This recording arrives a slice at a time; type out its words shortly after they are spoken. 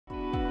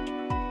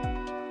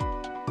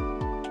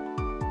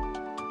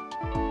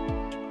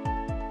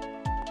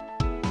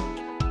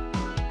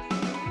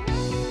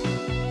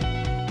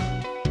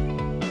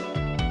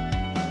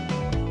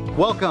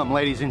Welcome,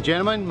 ladies and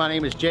gentlemen. My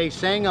name is Jay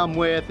Singh. I'm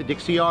with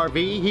Dixie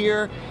RV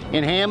here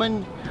in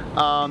Hammond.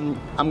 I'm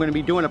going to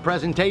be doing a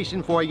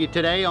presentation for you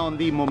today on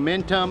the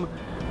Momentum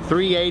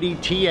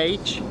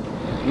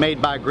 380TH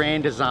made by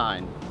Grand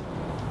Design.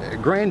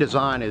 Grand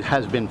Design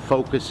has been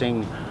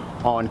focusing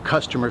on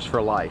customers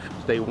for life.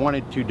 They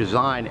wanted to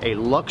design a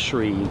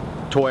luxury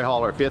toy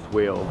hauler fifth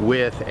wheel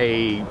with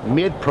a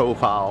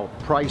mid-profile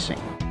pricing.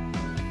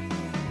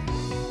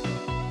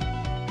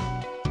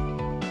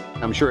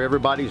 I'm sure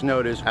everybody's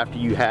noticed after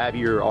you have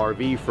your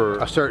RV for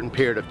a certain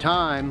period of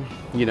time,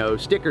 you know,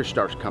 stickers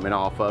starts coming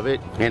off of it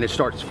and it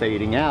starts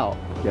fading out,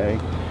 okay?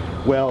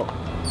 Well,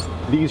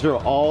 these are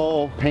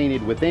all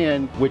painted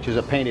within, which is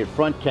a painted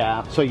front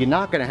cap, so you're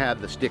not gonna have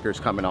the stickers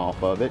coming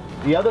off of it.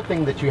 The other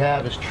thing that you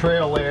have is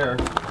Trail Air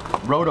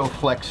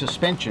Rotoflex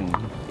suspension.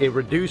 It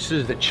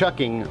reduces the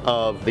chucking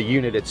of the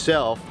unit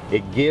itself.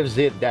 It gives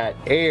it that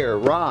air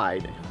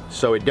ride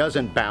so it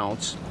doesn't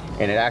bounce,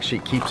 and it actually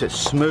keeps it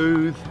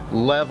smooth,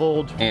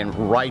 leveled, and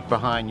right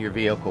behind your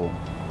vehicle.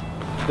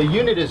 The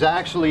unit is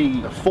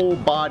actually a full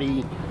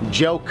body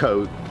gel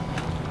coat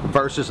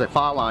versus a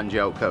Phylon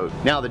gel coat.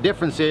 Now the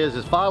difference is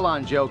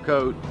Phylon gel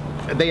coat,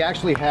 they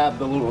actually have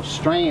the little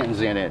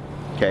strands in it,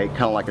 okay,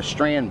 kind of like a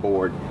strand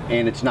board,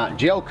 and it's not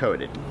gel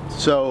coated.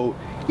 So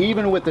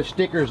even with the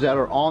stickers that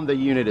are on the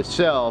unit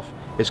itself,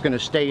 it's going to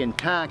stay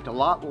intact a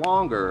lot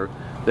longer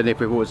than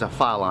if it was a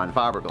Phylon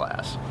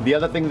fiberglass. The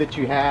other thing that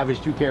you have is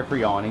two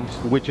Carefree awnings,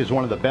 which is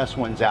one of the best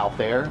ones out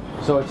there.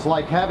 So it's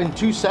like having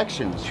two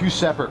sections, two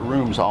separate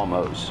rooms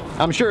almost.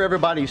 I'm sure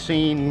everybody's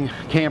seen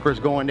campers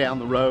going down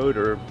the road,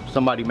 or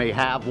somebody may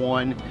have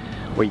one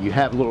where you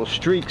have little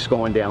streaks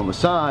going down the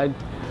side.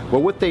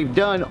 Well, what they've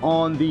done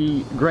on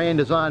the Grand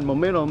Design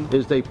Momentum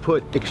is they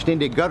put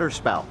extended gutter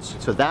spouts.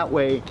 So that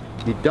way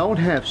you don't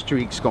have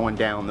streaks going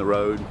down the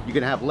road. You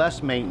can have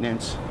less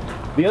maintenance.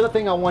 The other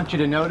thing I want you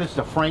to notice,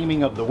 the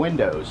framing of the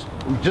windows.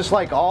 Just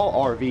like all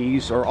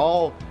RVs or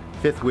all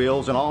fifth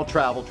wheels and all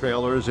travel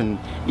trailers and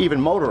even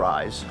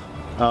motorized,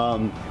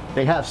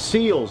 they have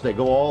seals that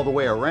go all the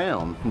way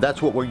around.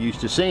 That's what we're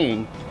used to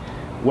seeing.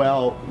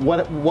 Well,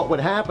 what would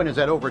happen is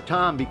that over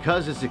time,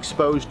 because it's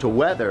exposed to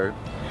weather,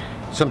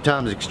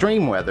 sometimes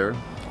extreme weather,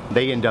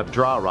 they end up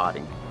dry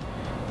rotting.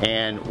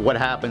 And what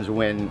happens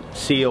when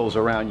seals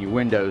around your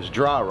windows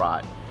dry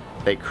rot?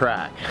 They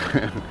crack.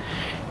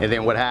 And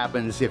then what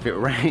happens if it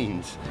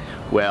rains?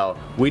 Well,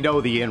 we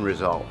know the end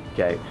result,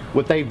 okay?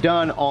 What they've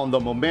done on the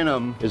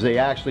Momentum is they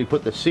actually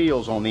put the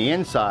seals on the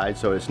inside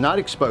so it's not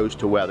exposed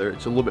to weather.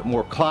 It's a little bit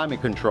more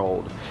climate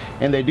controlled.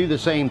 And they do the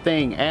same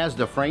thing as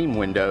the frame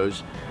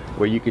windows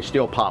where you can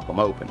still pop them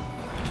open.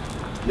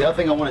 The other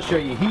thing I want to show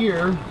you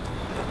here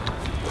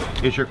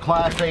is your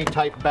Class A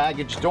type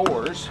baggage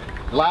doors,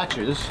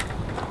 latches.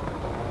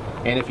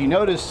 And if you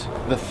notice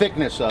the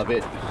thickness of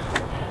it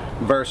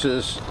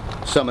versus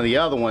some of the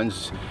other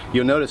ones,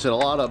 you'll notice that a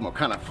lot of them are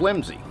kind of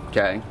flimsy,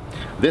 okay?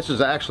 This has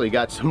actually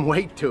got some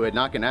weight to it, and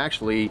I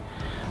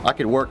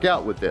could work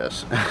out with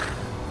this.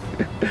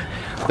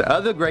 The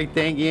other great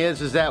thing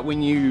is that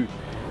when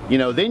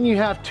then you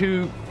have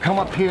to come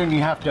up here and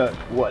you have to,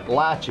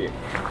 latch it.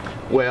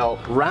 Well,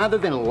 rather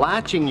than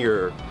latching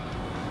your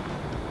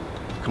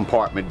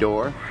compartment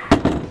door,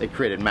 they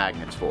created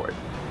magnets for it.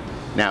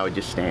 Now it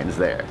just stands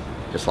there,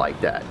 just like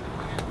that.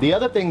 The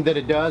other thing that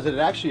it does is it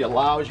actually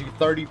allows you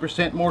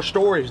 30% more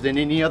storage than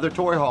any other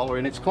toy hauler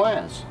in its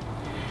class.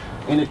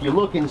 And if you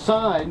look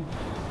inside,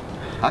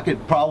 I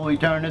could probably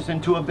turn this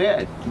into a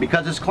bed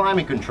because it's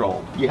climate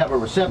controlled. You have a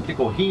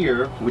receptacle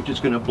here, which is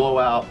going to blow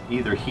out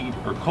either heat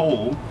or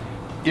cold.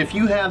 If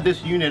you have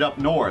this unit up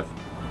north,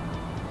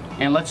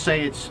 and let's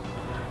say it's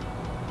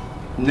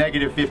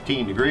negative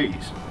 15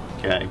 degrees,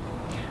 okay,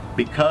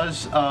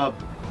 because of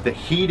the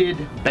heated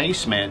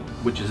basement,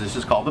 this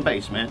is called the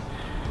basement,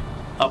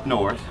 up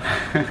north,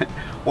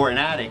 or an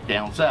attic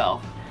down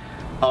south,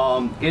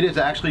 it is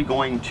actually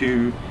going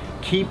to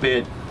keep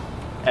it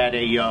at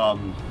a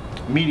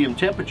medium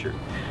temperature,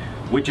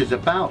 which is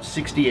about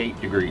 68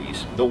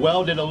 degrees. The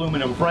welded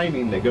aluminum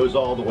framing that goes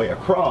all the way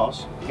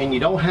across, and you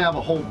don't have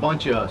a whole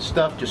bunch of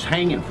stuff just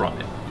hanging from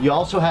it. You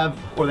also have,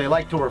 or they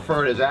like to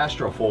refer to it as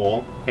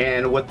astrofoil,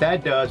 and what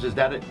that does is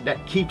that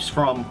that keeps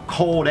from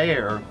cold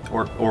air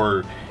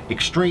or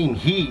extreme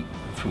heat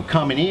from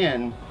coming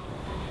in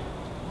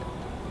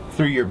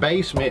through your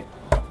basement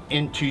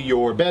into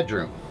your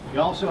bedroom.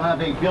 You also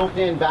have a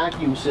built-in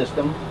vacuum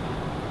system,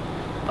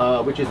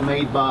 which is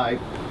made by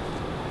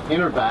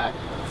Entegra,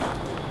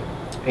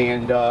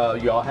 and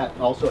you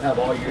also have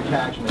all your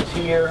attachments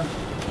here.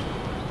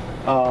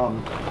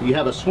 You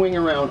have a swing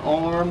around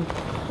arm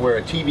where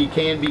a TV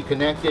can be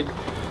connected,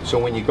 so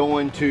when you go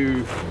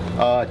into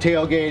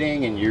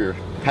tailgating and you're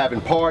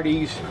having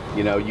parties,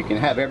 you can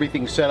have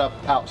everything set up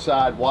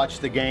outside, watch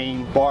the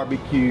game,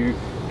 barbecue,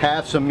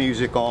 have some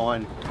music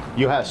on.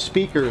 You have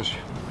speakers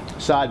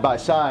side by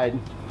side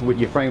with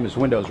your frameless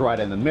windows right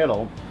in the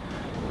middle,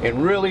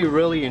 and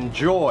really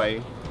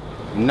enjoy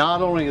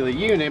not only the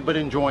unit but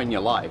enjoying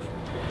your life,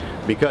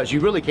 because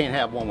you really can't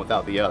have one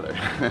without the other.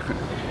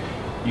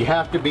 You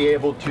have to be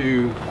able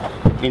to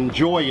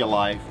enjoy your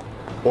life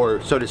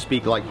or so to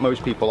speak, like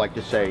most people like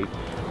to say,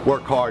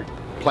 work hard,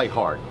 play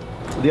hard.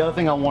 The other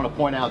thing I want to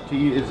point out to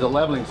you is the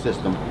leveling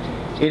system.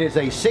 It is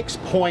a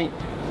 6-point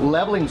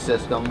leveling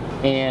system,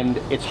 and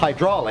it's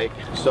hydraulic,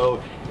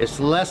 so it's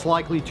less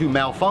likely to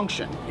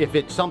malfunction.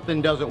 If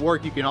something doesn't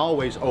work, you can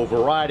always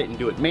override it and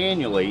do it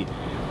manually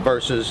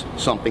versus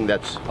something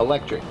that's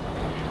electric.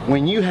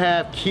 When you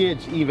have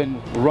kids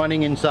even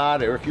running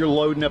inside, or if you're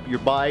loading up your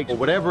bike or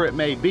whatever it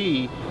may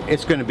be,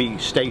 it's going to be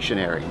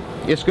stationary.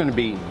 It's going to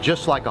be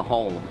just like a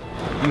home.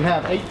 You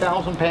have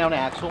 8,000-pound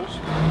axles,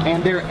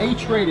 and they're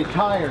H-rated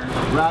tires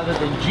rather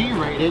than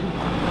G-rated.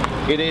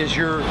 It is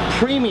your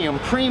premium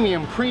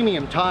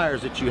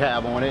tires that you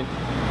have on it,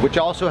 which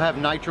also have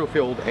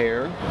nitro-filled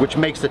air, which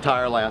makes the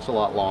tire last a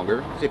lot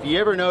longer. If you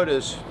ever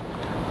notice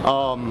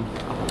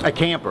a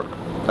camper,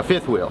 a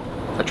fifth wheel,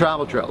 a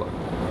travel trailer,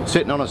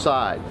 sitting on a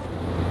side,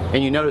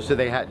 and you notice that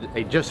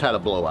they just had a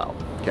blowout,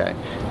 okay?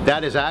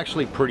 That is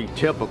actually pretty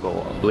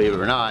typical, believe it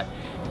or not.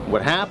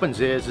 What happens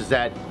is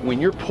that when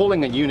you're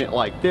pulling a unit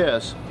like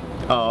this,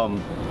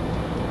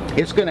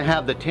 it's gonna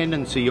have the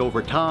tendency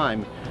over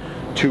time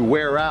to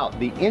wear out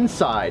the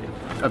inside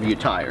of your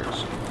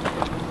tires,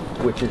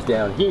 which is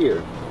down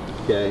here,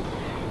 okay?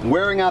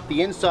 Wearing out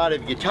the inside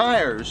of your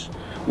tires,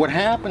 what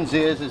happens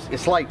is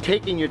it's like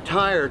taking your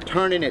tire,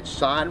 turning it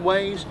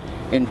sideways,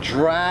 and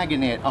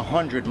dragging it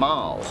 100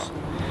 miles.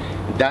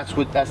 That's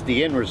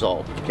the end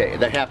result. Okay,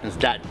 that happens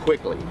that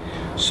quickly.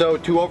 So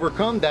to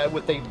overcome that,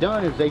 what they've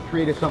done is they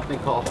created something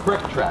called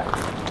Correct Track.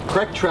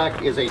 Correct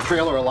Track is a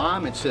trailer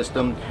alignment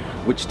system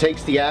which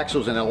takes the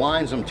axles and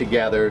aligns them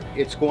together.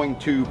 It's going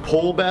to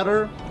pull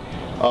better.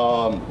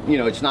 You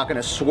know, it's not going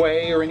to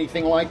sway or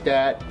anything like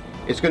that.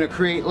 It's going to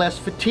create less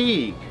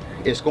fatigue.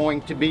 It's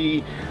going to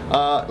be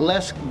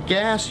less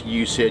gas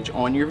usage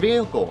on your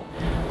vehicle.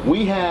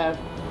 We have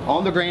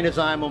on the Grand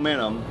Design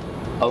Momentum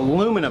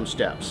aluminum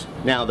steps.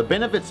 Now the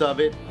benefits of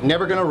it,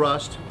 never gonna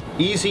rust,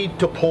 easy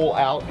to pull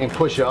out and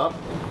push up.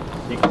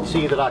 You can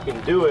see that I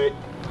can do it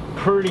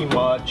pretty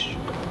much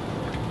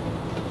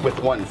with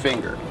one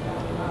finger,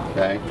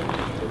 okay?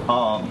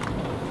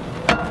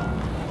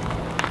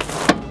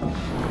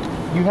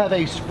 You have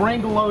a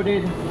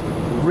spring-loaded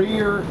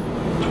rear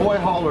toy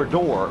hauler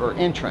door or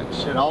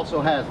entrance. It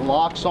also has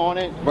locks on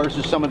it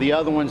versus some of the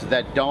other ones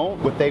that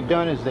don't. What they've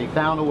done is they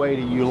found a way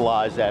to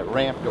utilize that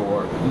ramp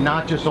door,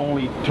 not just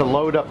only to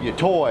load up your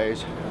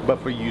toys,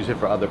 but for use it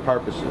for other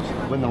purposes.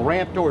 When the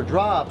ramp door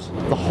drops,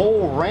 the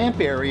whole ramp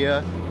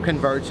area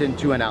converts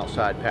into an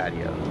outside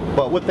patio.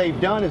 But what they've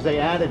done is they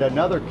added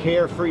another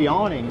carefree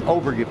awning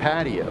over your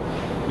patio.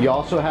 You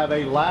also have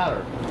a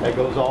ladder that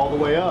goes all the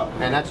way up,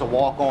 and that's a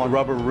walk-on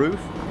rubber roof.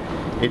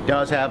 It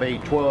does have a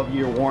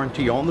 12-year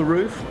warranty on the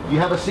roof. You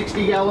have a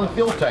 60-gallon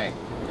fuel tank.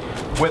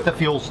 With the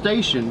fuel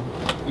station,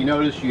 you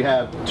notice you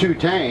have two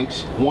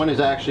tanks. One is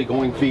actually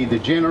going to feed the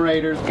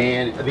generator,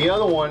 and the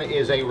other one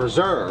is a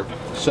reserve.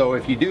 So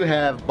if you do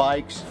have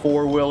bikes,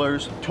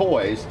 four-wheelers,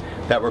 toys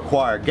that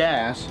require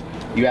gas,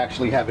 you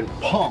actually have it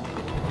pumped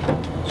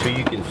so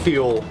you can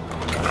fuel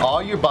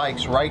all your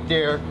bikes right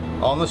there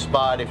on the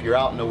spot if you're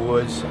out in the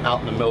woods, out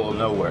in the middle of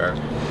nowhere.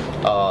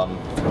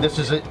 This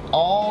is an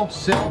all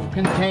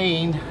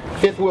self-contained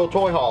fifth wheel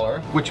toy hauler,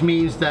 which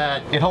means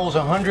that it holds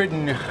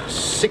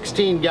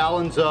 116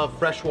 gallons of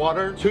fresh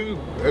water, two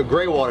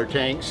gray water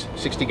tanks,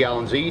 60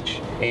 gallons each,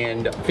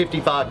 and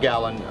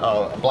 55-gallon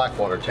black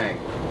water tank.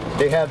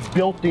 They have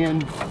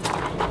built-in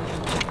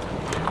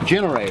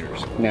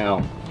generators.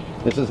 Now,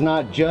 this is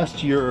not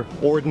just your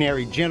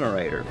ordinary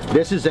generator.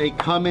 This is a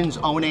Cummins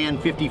Onan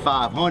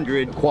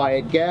 5500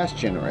 quiet gas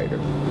generator,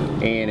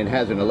 and it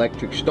has an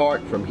electric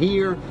start from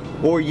here,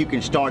 or you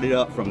can start it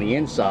up from the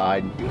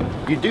inside.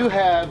 You do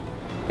have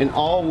an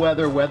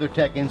all-weather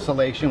WeatherTech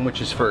insulation,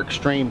 which is for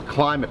extreme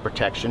climate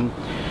protection.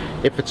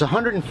 If it's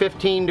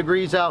 115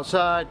 degrees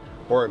outside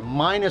or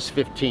minus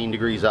 15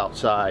 degrees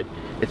outside,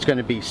 it's going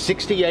to be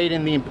 68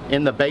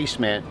 in the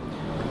basement,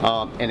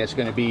 and it's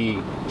going to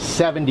be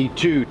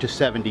 72 to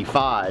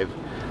 75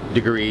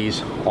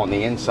 degrees on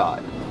the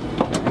inside.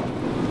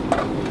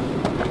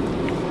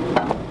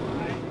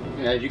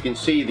 As you can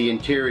see, the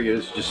interior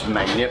is just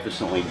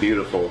magnificently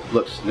beautiful.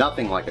 Looks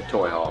nothing like a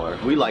toy hauler.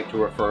 We like to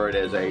refer it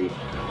as a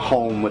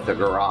home with a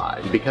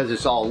garage because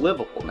it's all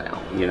livable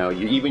now. You know,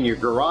 even your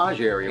garage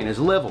area is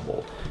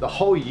livable. The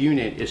whole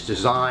unit is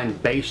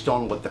designed based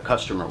on what the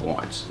customer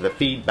wants, the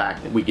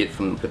feedback that we get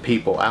from the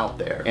people out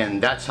there.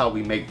 And that's how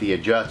we make the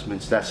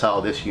adjustments. That's how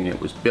this unit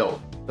was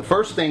built. The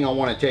first thing I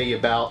want to tell you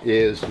about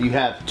is you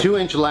have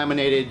 2-inch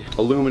laminated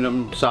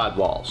aluminum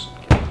sidewalls.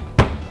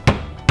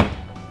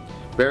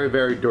 Very,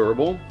 very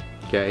durable,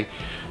 okay?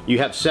 You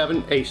have a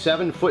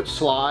 7-foot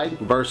slide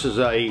versus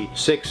a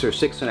 6 or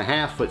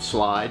 6.5 foot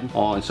slide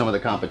on some of the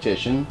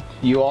competition.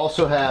 You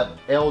also have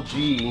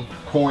LG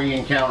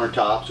Corian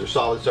countertops or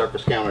solid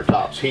surface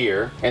countertops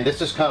here. And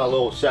this is kind of a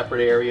little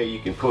separate area. You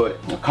can put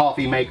a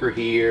coffee maker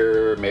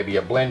here, maybe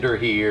a blender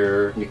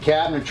here. The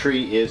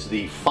cabinetry is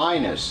the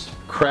finest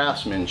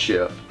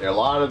craftsmanship. A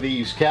lot of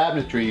these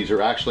cabinetries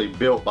are actually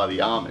built by the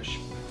Amish.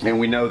 And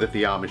we know that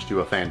the Amish do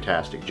a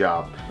fantastic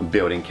job of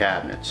building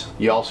cabinets.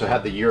 You also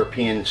have the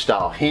European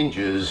style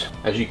hinges.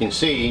 As you can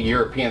see,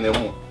 European, they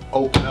won't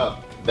open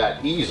up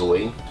that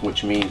easily,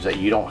 which means that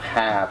you're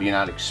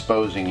not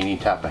exposing any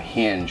type of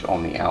hinge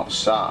on the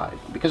outside.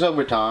 Because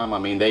over time, I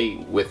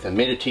mean, with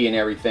humidity and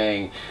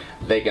everything,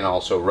 they can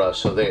also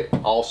rust. So they're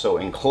also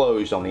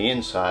enclosed on the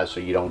inside so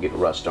you don't get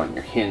rust on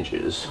your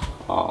hinges.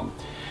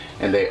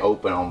 And they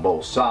open on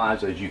both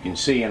sides, as you can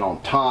see, and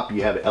on top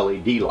you have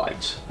LED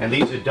lights. And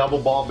these are double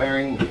ball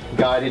bearing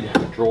guided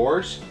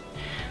drawers.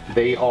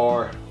 They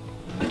are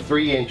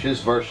 3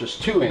 inches versus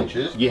 2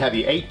 inches. You have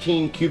your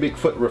 18 cubic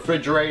foot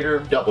refrigerator,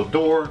 double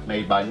door,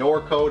 made by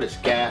Norcoat. It's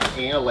gas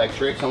and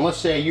electric. And let's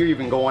say you're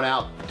even going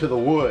out to the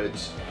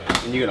woods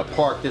and you're gonna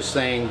park this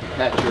thing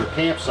at your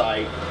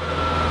campsite,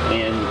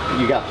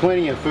 and you got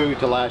plenty of food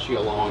to last you a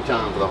long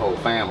time for the whole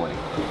family.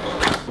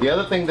 The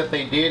other thing that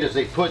they did is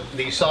they put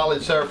these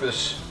solid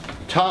surface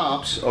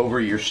tops over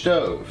your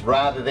stove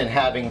rather than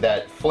having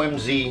that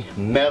flimsy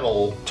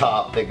metal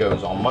top that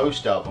goes on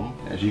most of them.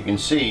 As you can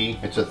see,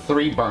 it's a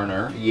 3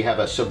 burner. You have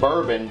a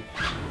Suburban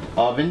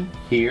oven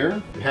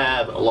here. You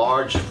have a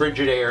large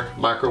Frigidaire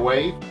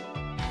microwave,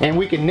 and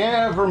we can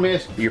never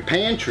miss your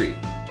pantry.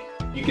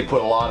 You can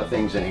put a lot of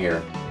things in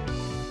here.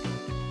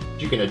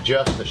 You can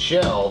adjust the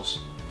shelves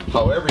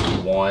however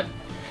you want.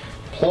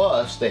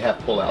 Plus, they have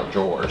pull-out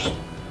drawers.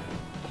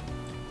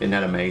 Isn't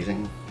that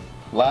amazing?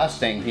 Last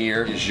thing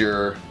here is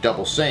your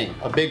double sink,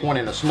 a big one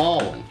and a small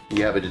one.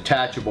 You have a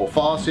detachable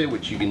faucet,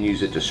 which you can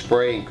use it to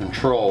spray and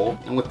control.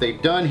 And what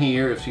they've done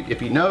here,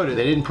 if you notice,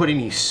 they didn't put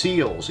any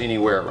seals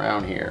anywhere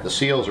around here. The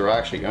seals are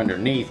actually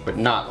underneath, but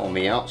not on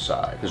the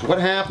outside. Because what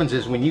happens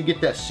is when you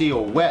get that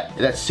seal wet,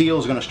 that seal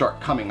is going to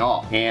start coming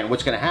off. And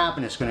what's going to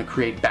happen is going to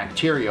create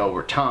bacteria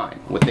over time.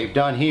 What they've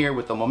done here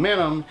with the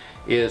Momentum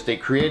is they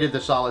created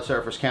the solid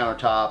surface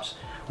countertops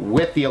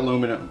with the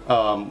aluminum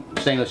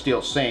stainless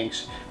steel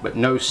sinks, but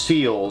no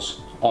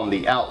seals on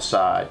the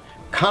outside,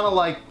 kind of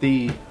like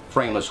the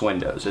frameless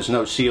windows. There's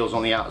no seals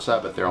on the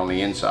outside, but they're on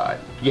the inside.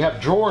 You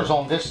have drawers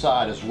on this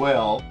side as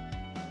well,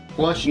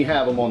 plus you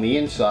have them on the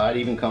inside.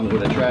 Even comes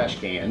with a trash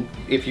can.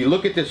 If you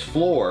look at this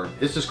floor,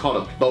 this is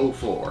called a bow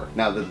floor.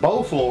 Now the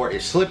bow floor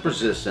is slip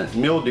resistant,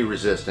 mildew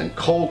resistant,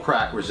 cold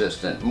crack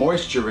resistant,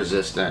 moisture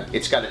resistant.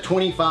 It's got a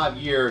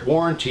 25-year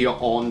warranty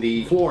on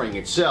the flooring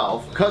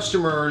itself.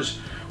 Customers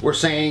were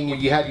saying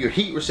you have your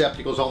heat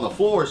receptacles on the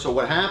floor, so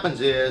what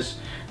happens is,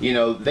 you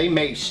know, they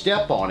may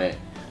step on it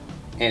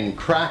and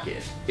crack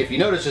it. If you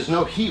notice, there's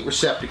no heat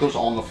receptacles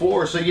on the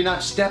floor, so you're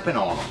not stepping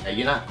on them,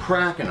 you're not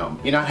cracking them,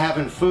 you're not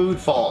having food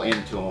fall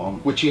into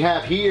them. What you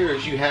have here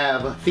is you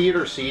have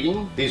theater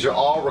seating. These are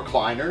all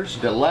recliners.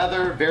 The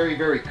leather, very,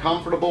 very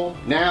comfortable.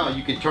 Now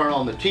you can turn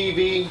on the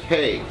TV.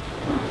 Hey,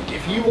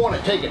 if you want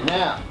to take a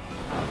nap,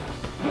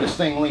 this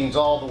thing leans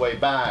all the way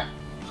back.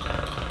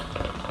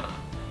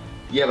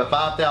 You have a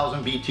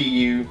 5,000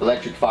 BTU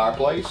electric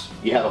fireplace.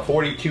 You have a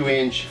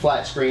 42-inch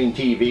flat screen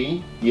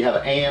TV. You have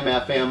an AM,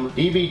 FM,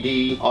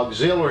 DVD,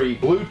 auxiliary,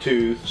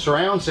 Bluetooth,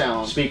 surround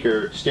sound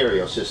speaker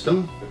stereo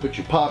system. Put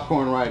your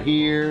popcorn right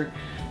here.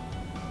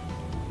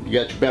 You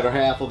got your better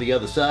half on the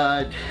other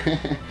side.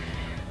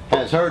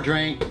 Has her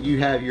drink, you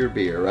have your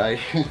beer, right?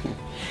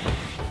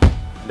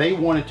 They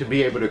wanted to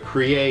be able to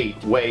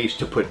create ways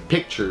to put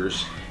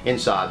pictures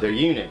inside their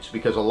units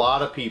because a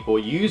lot of people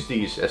use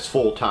these as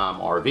full-time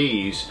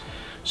RVs.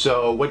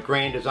 So what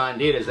Grand Design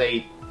did is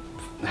they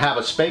have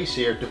a space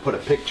here to put a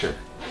picture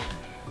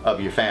of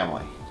your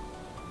family,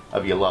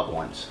 of your loved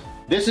ones.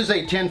 This is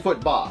a 10-foot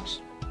box.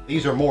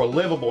 These are more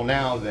livable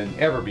now than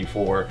ever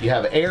before. You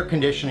have air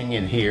conditioning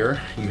in here.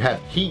 You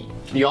have heat.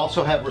 You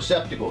also have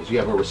receptacles. You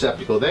have a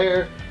receptacle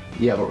there.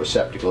 You have a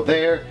receptacle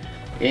there.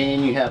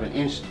 And you have an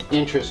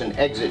entrance and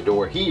exit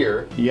door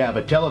here. You have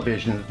a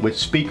television with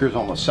speakers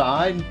on the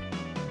side.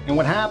 And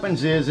what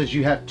happens is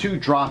you have 2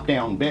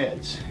 drop-down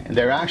beds, and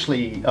they're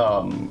actually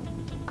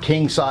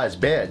king-size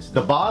beds.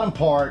 The bottom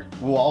part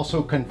will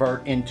also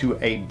convert into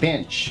a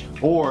bench,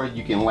 or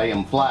you can lay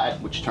them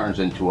flat, which turns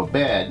into a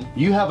bed.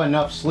 You have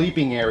enough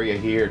sleeping area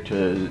here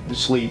to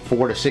sleep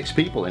 4 to 6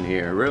 people in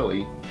here,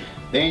 really.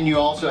 Then you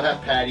also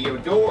have patio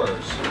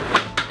doors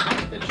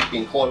that you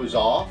can close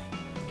off,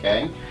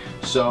 okay?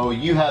 So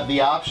you have the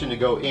option to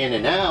go in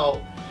and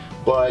out,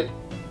 but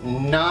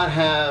not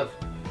have,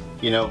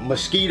 you know,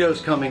 mosquitoes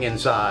coming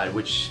inside,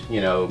 which,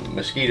 you know,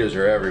 mosquitoes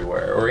are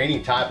everywhere, or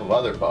any type of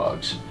other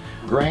bugs.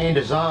 Grand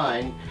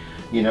Design,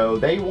 you know,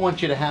 they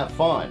want you to have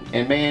fun.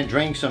 And man,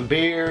 drink some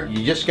beer.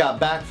 You just got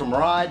back from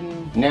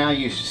riding. Now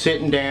you're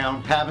sitting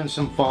down, having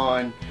some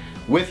fun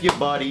with your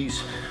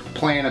buddies,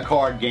 playing a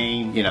card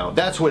game. You know,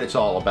 that's what it's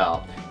all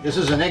about. This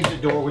is an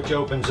exit door which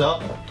opens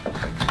up.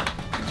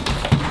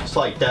 It's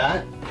like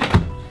that.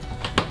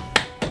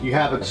 You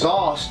have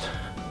exhaust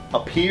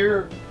up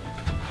here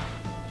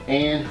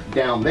and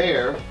down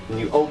there. And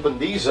you open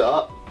these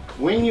up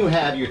when you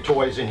have your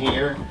toys in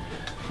here,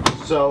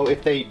 so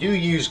if they do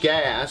use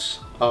gas,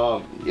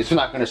 it's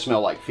not going to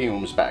smell like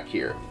fumes back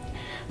here.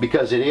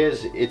 because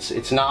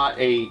it's not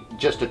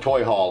just a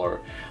toy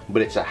hauler,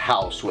 but it's a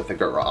house with a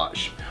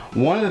garage.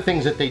 One of the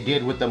things that they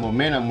did with the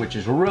Momentum, which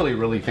is really,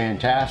 really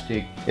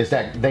fantastic, is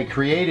that they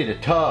created a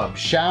tub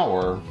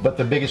shower, but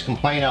the biggest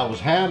complaint I was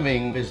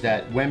having is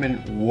that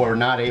women were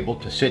not able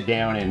to sit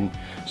down and,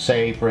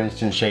 say, for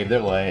instance, shave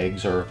their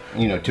legs, or,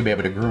 you know, to be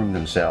able to groom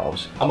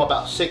themselves. I'm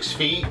about 6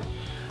 feet.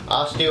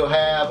 I still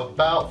have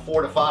about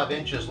 4 to 5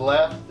 inches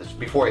left. This is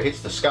before it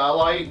hits the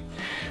skylight.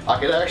 I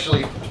could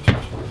actually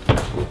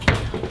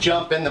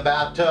jump in the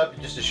bathtub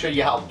just to show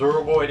you how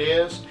durable it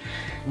is.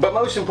 But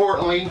most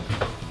importantly,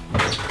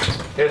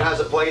 it has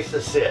a place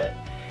to sit.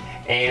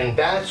 And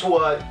that's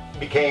what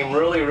became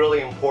really,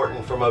 really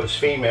important for most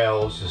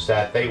females, is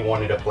that they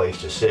wanted a place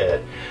to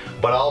sit.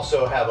 But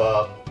also have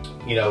a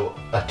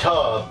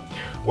tub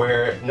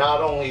where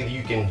not only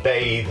you can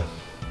bathe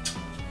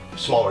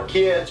smaller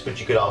kids, but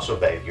you could also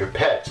bathe your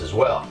pets as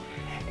well.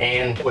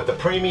 And with the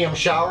premium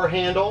shower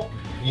handle,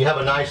 you have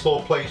a nice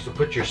little place to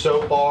put your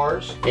soap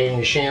bars and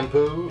your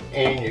shampoo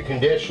and your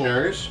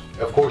conditioners.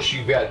 Of course,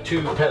 you've got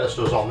 2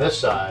 pedestals on this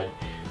side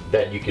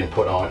that you can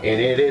put on, and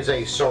it is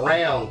a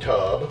surround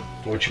tub,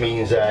 which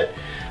means that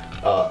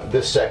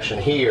this section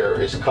here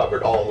is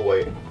covered all the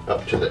way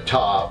up to the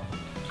top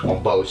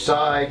on both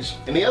sides.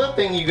 And the other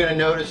thing you're going to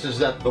notice is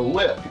that the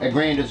lip at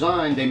Grand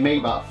Design, they made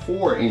about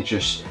 4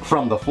 inches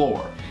from the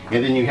floor.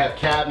 And then you have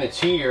cabinets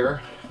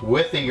here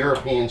with the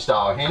European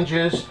style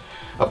hinges.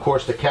 Of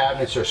course, the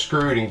cabinets are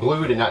screwed and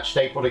glued and not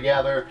stapled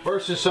together,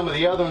 versus some of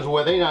the other ones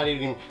where they're not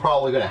even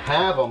probably going to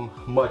have them,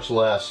 much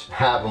less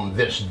have them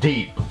this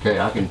deep. Okay,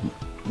 I can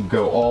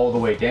go all the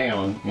way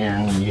down,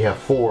 and you have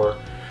 4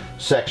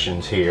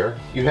 sections here.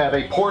 You have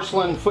a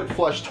porcelain foot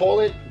flush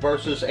toilet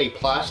versus a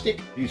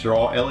plastic. These are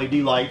all LED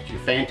lights, your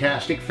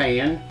fantastic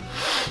fan,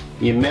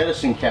 your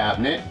medicine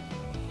cabinet,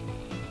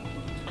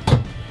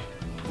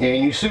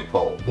 and your soup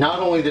bowl. Not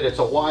only that it's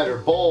a wider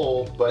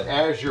bowl, but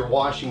as you're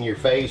washing your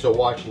face or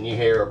washing your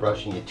hair or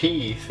brushing your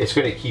teeth, it's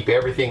going to keep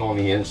everything on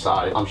the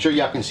inside. I'm sure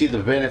y'all can see the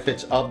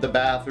benefits of the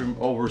bathroom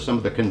over some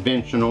of the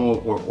conventional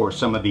or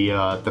some of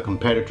the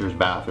competitors'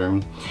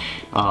 bathroom.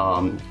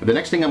 The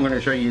next thing I'm going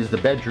to show you is the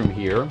bedroom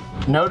here.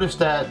 Notice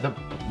that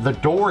the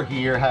door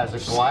here has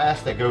a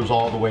glass that goes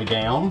all the way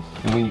down,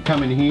 and when you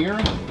come in here,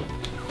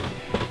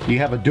 you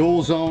have a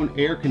dual zone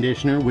air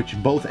conditioner,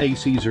 which both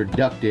ACs are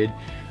ducted.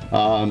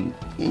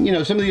 You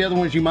know, some of the other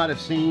ones you might have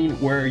seen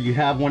where you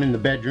have one in the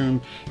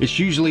bedroom, it's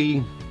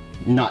usually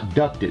not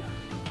ducted.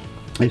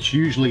 It's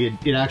usually,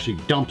 it actually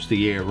dumps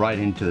the air right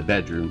into the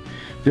bedroom.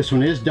 This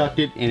one is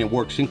ducted, and it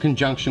works in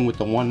conjunction with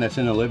the one that's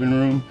in the living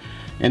room,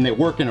 and they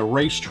work in a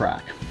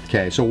racetrack.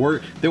 Okay,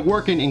 so they're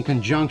working in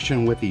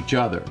conjunction with each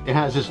other. It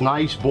has this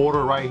nice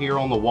border right here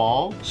on the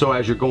wall, so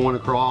as you're going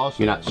across,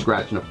 you're not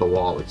scratching up the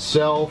wall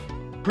itself.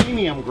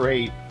 Premium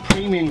grade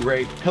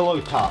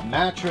pillow top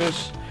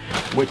mattress,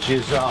 which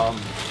is,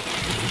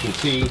 you can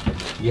see,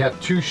 you have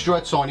 2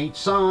 struts on each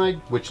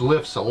side, which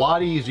lifts a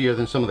lot easier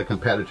than some of the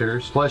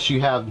competitors. Plus you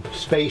have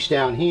space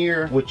down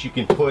here, which you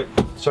can put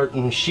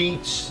certain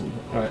sheets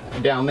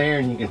down there,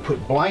 and you can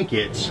put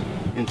blankets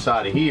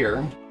inside of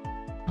here.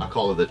 I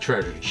call it the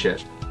treasure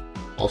chest.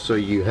 Also,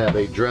 you have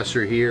a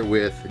dresser here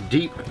with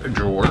deep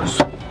drawers.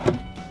 You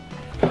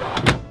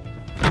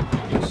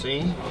can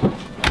see.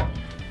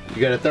 You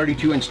got a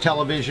 32-inch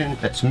television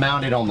that's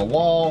mounted on the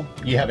wall.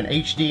 You have an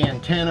HD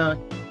antenna.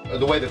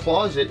 The way the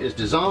closet is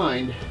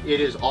designed,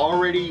 it is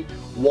already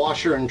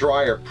washer and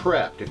dryer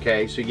prepped,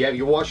 okay? So you have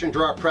your washer and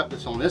dryer prep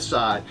that's on this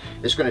side.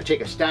 It's going to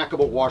take a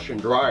stackable washer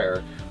and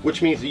dryer,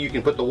 which means that you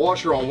can put the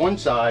washer on one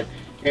side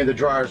and the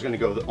dryer is going to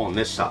go on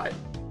this side.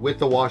 With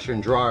the washer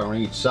and dryer on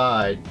each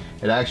side,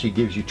 it actually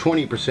gives you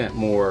 20%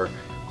 more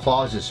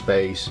closet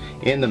space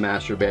in the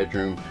master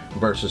bedroom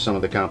versus some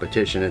of the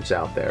competition that's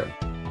out there.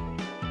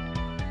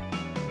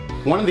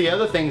 One of the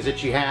other things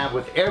that you have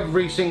with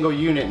every single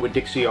unit with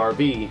Dixie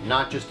RV,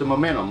 not just the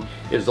Momentum,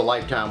 is the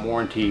lifetime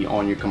warranty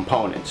on your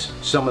components.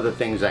 Some of the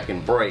things that can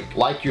break,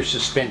 like your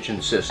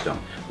suspension system,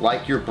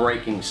 like your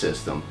braking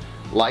system,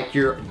 like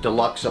your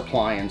deluxe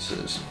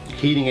appliances,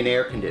 heating and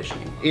air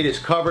conditioning. It is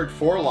covered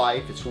for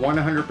life. It's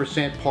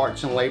 100%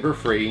 parts and labor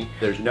free.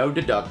 There's no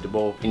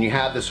deductible, and you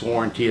have this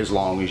warranty as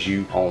long as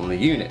you own the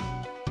unit.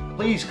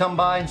 Please come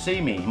by and see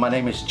me. My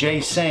name is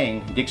Jay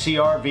Singh, Dixie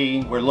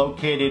RV. We're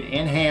located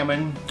in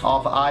Hammond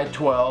off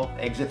I-12,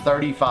 exit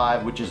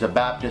 35, which is a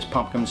Baptist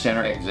Pumpkin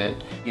Center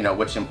exit. You know,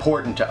 what's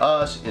important to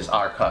us is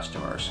our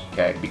customers,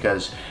 okay?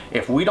 Because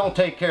if we don't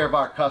take care of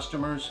our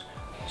customers,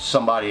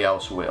 somebody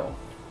else will.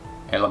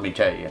 And let me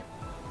tell you,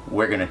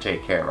 we're gonna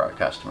take care of our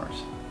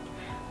customers.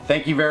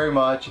 Thank you very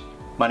much.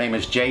 My name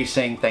is Jay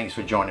Singh. Thanks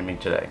for joining me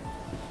today.